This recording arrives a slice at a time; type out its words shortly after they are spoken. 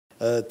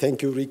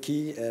Thank you,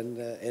 Ricky and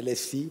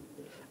LSC,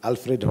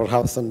 Alfred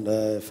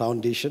Horhausen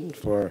Foundation,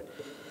 for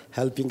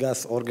helping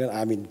us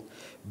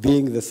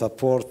being the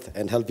support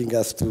and helping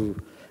us to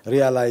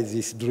realize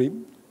this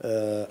dream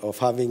of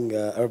having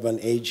urban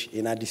age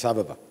in Addis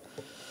Ababa.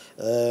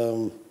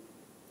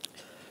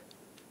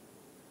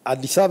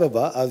 Addis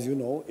Ababa, as you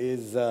know,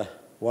 is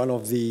one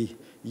of the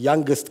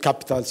youngest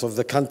capitals of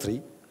the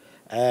country,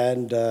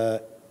 and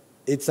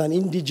it's an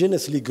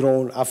indigenously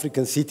grown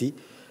African city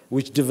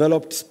which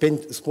developed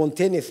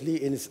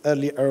spontaneously in its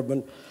early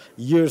urban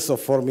years of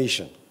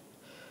formation.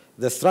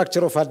 The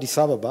structure of Addis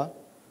Ababa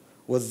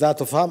was that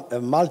of a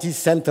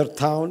multi-center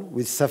town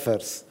with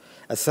sefers.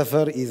 A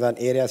sefer is an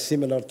area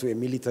similar to a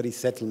military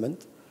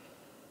settlement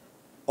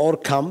or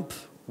camp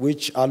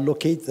which is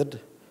allocated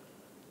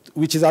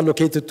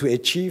to a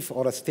chief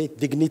or a state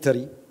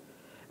dignitary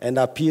and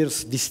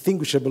appears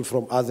distinguishable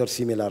from other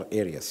similar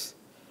areas.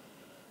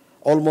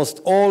 Almost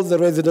all the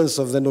residences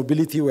of the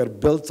nobility were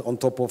built on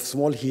top of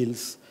small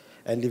hills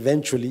and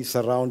eventually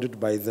surrounded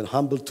by the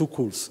humble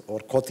tukuls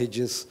or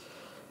cottages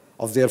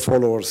of their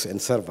followers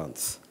and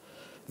servants.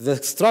 The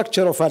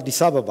structure of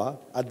Addis Ababa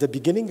at the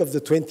beginning of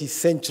the 20th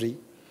century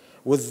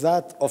was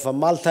that of a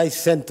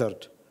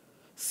multi-centered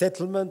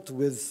settlement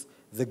with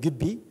the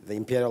Gibbi, the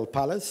imperial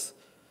palace,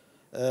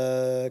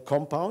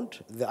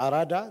 compound, the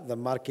Arada, the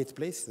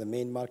marketplace, the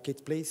main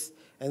marketplace,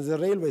 and the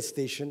railway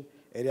station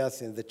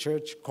areas in the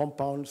church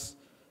compounds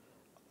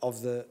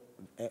of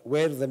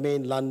where the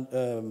main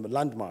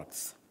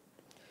landmarks.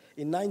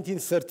 In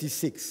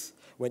 1936,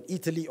 when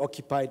Italy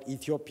occupied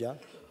Ethiopia,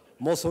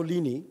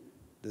 Mussolini,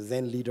 the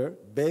then leader,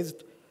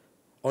 based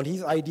on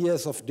his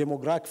ideas of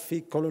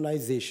demographic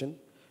colonization,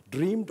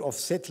 dreamed of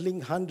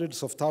settling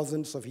hundreds of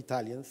thousands of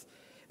Italians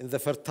in the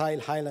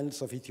fertile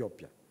highlands of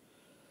Ethiopia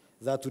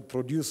that would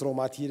produce raw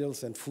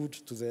materials and food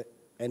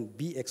and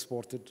be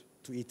exported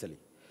to Italy.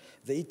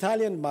 The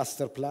Italian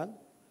master plan,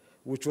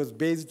 which was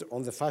based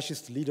on the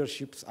fascist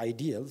leadership's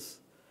ideals,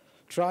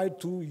 tried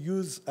to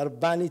use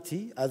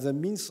urbanity as a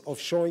means of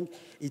showing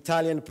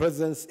Italian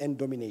presence and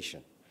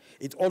domination.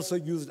 It also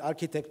used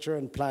architecture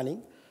and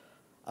planning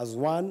as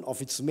one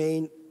of its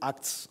main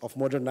acts of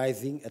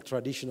modernizing a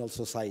traditional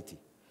society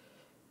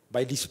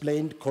by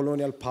displaying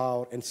colonial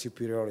power and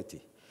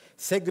superiority.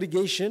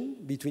 Segregation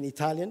between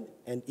Italian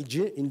and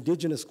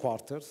indigenous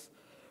quarters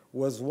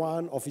was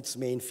one of its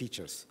main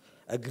features.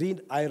 A green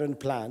iron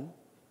plan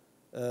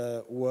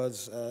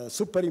was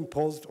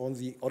superimposed on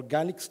the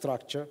organic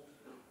structure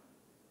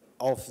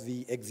of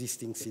the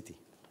existing city.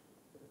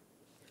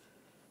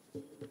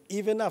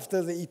 Even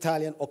after the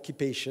Italian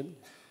occupation,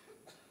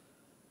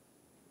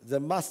 the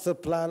master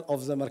plan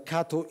of the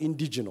Mercato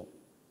Indigeno,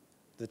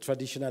 the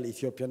traditional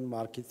Ethiopian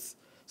markets,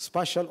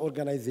 spatial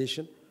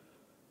organization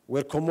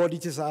where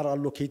commodities are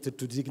allocated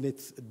to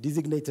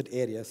designated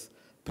areas,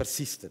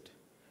 persisted.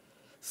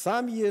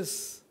 Some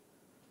years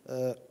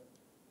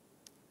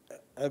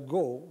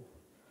ago,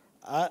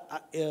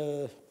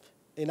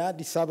 in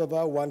Addis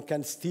Ababa, one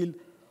can still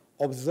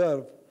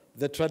observe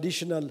the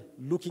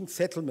traditional-looking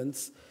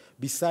settlements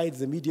beside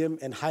the medium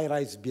and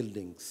high-rise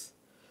buildings.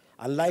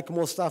 Unlike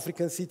most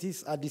African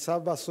cities, Addis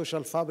Ababa's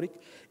social fabric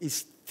is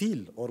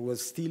still, or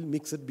was still,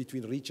 mixed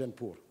between rich and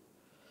poor,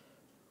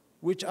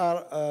 which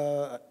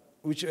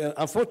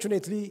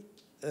unfortunately,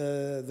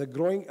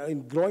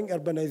 in growing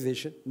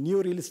urbanization,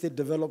 new real estate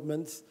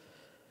developments,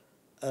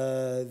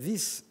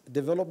 these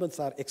developments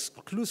are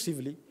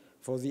exclusively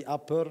for the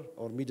upper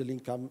or middle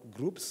income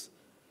groups,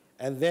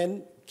 and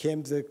then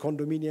came the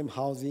condominium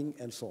housing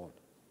and so on.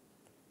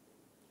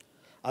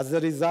 As a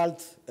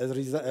result,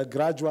 a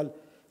gradual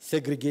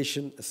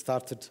segregation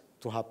started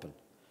to happen.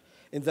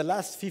 In the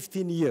last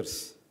 15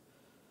 years,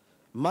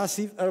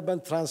 massive urban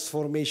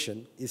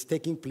transformation is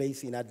taking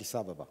place in Addis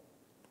Ababa.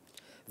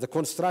 The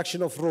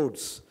construction of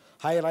roads,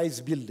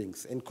 high-rise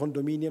buildings, and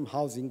condominium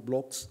housing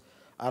blocks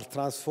are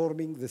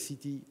transforming the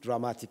city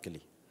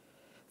dramatically.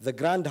 The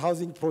Grand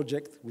Housing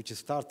Project, which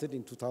started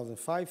in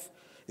 2005,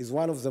 is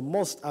one of the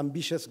most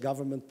ambitious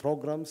government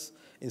programs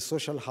in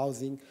social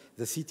housing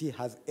the city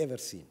has ever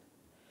seen.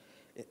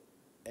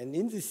 And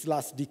in this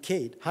last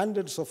decade,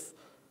 hundreds of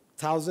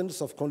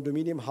thousands of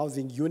condominium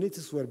housing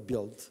units were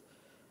built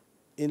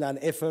in an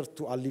effort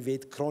to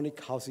alleviate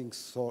chronic housing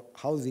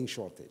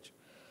shortage.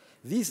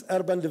 These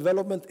urban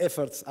development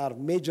efforts are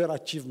major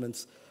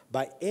achievements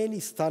by any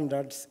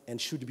standards and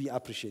should be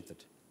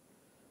appreciated.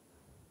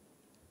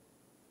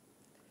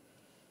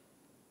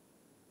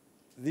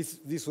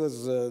 This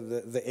was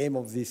the aim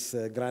of this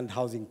grand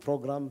housing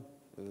program,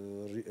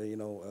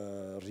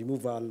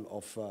 removal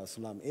of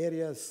slum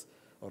areas,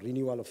 or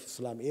renewal of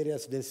slum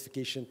areas,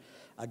 densification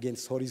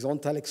against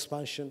horizontal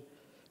expansion,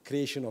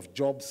 creation of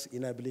jobs,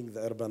 enabling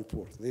the urban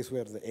poor. These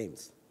were the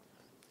aims.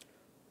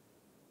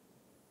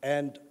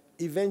 And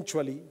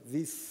eventually,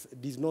 this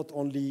did not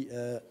only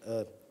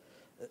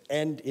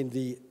end in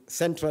the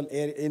central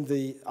area, in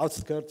the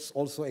outskirts,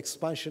 also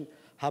expansion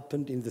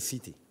happened in the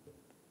city.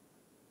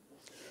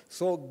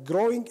 So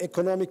growing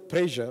economic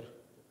pressure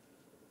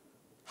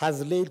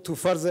has led to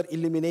further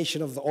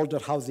elimination of the older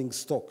housing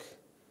stock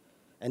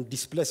and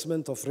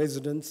displacement of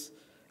residents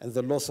and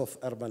the loss of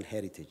urban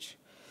heritage.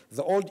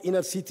 The old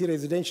inner city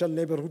residential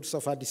neighborhoods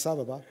of Addis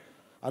Ababa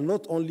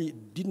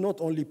did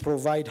not only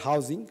provide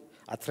housing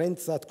at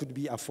rents that could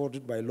be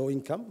afforded by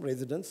low-income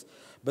residents,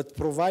 but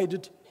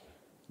provided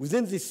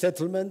within these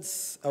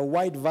settlements a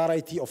wide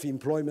variety of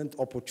employment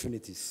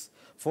opportunities,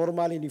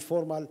 formal and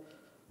informal.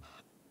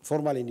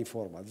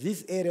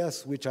 These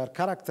areas, which are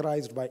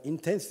characterized by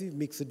intensive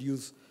mixed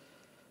use,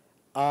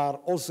 are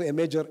also a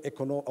major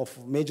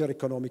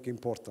economic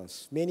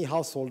importance. Many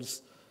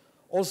households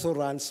also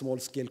run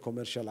small-scale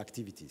commercial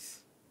activities.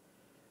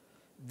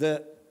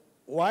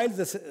 While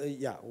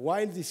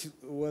this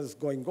was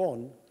going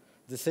on,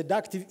 the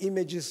seductive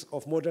images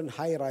of modern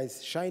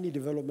high-rise, shiny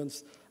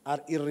developments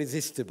are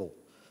irresistible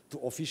to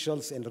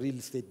officials and real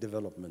estate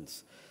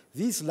developments.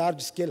 These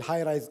large-scale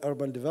high-rise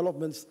urban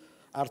developments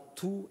are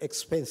too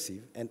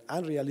expensive and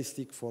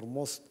unrealistic for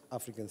most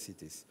African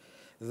cities.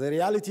 The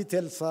reality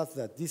tells us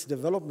that these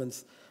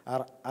developments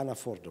are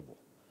unaffordable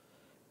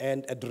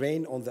and a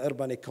drain on the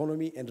urban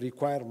economy and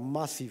require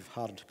massive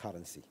hard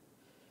currency.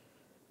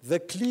 The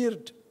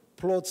cleared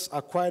plots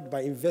acquired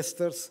by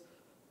investors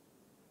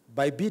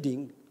by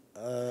bidding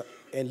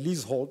and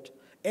leasehold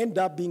end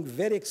up being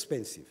very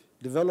expensive.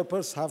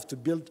 Developers have to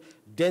build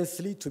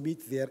densely to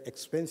meet their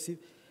expenses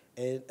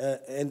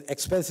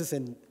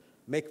and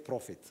make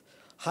profit.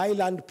 High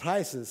land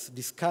prices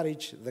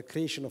discourage the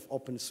creation of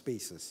open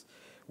spaces,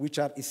 which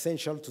are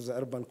essential to the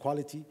urban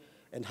quality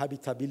and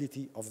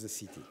habitability of the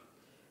city.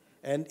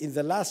 And in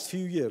the last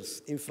few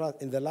years,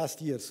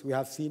 we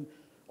have seen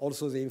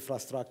also the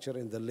infrastructure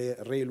and the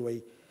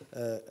railway.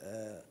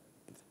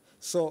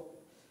 So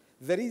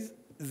there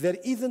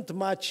isn't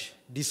much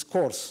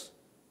discourse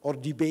or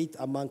debate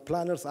among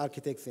planners,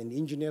 architects, and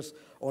engineers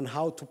on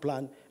how to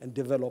plan and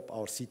develop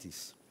our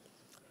cities.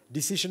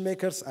 Decision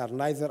makers are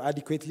neither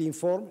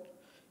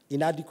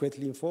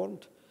inadequately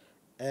informed,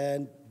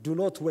 and do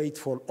not wait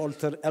for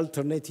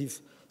alternative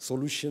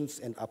solutions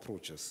and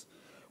approaches.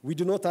 We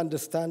do not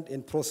understand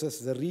and process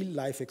the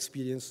real-life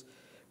experience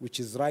which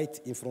is right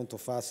in front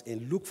of us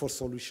and look for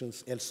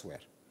solutions elsewhere.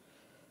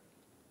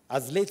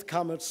 As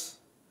latecomers,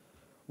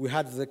 we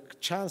had the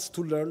chance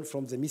to learn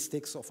from the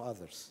mistakes of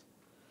others,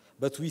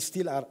 but we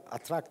still are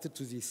attracted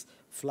to these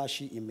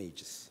flashy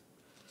images.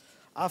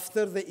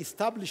 After the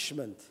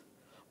establishment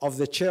of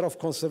the Chair of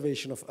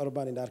Conservation of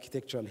Urban and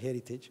Architectural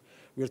Heritage,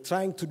 we're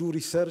trying to do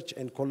research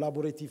and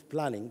collaborative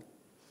planning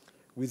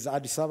with the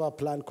Addis Ababa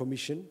Plan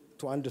Commission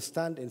to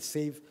understand and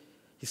save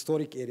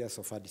historic areas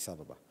of Addis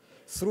Ababa.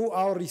 Through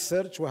our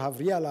research, we have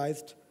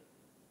realized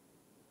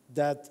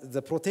that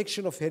the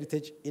protection of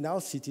heritage in our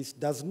cities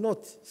does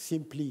not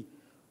simply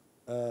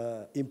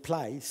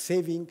imply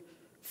saving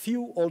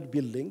few old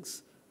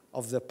buildings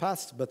of the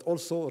past, but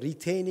also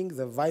retaining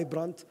the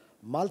vibrant,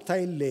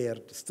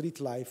 multi-layered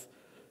street life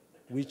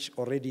which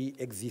already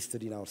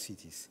existed in our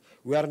cities.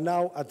 We are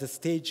now at a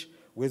stage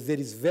where there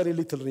is very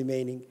little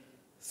remaining,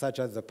 such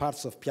as the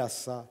parts of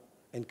Piazza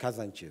and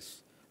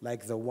Kazanches,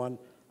 like the one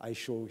I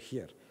show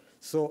here.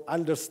 So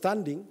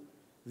understanding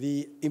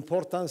the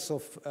importance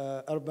of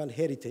urban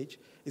heritage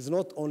is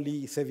not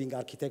only saving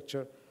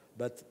architecture,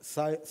 but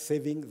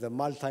saving the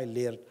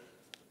multi-layered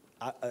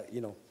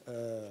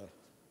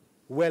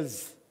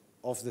wealth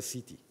of the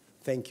city.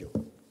 Thank you.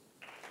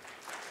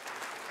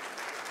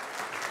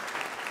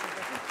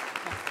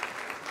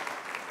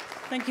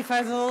 Thank you,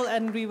 Fasil,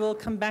 and we will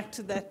come back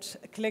to that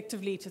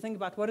collectively to think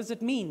about what does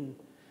it mean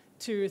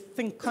to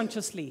think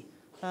consciously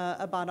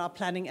about our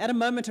planning at a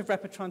moment of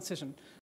rapid transition.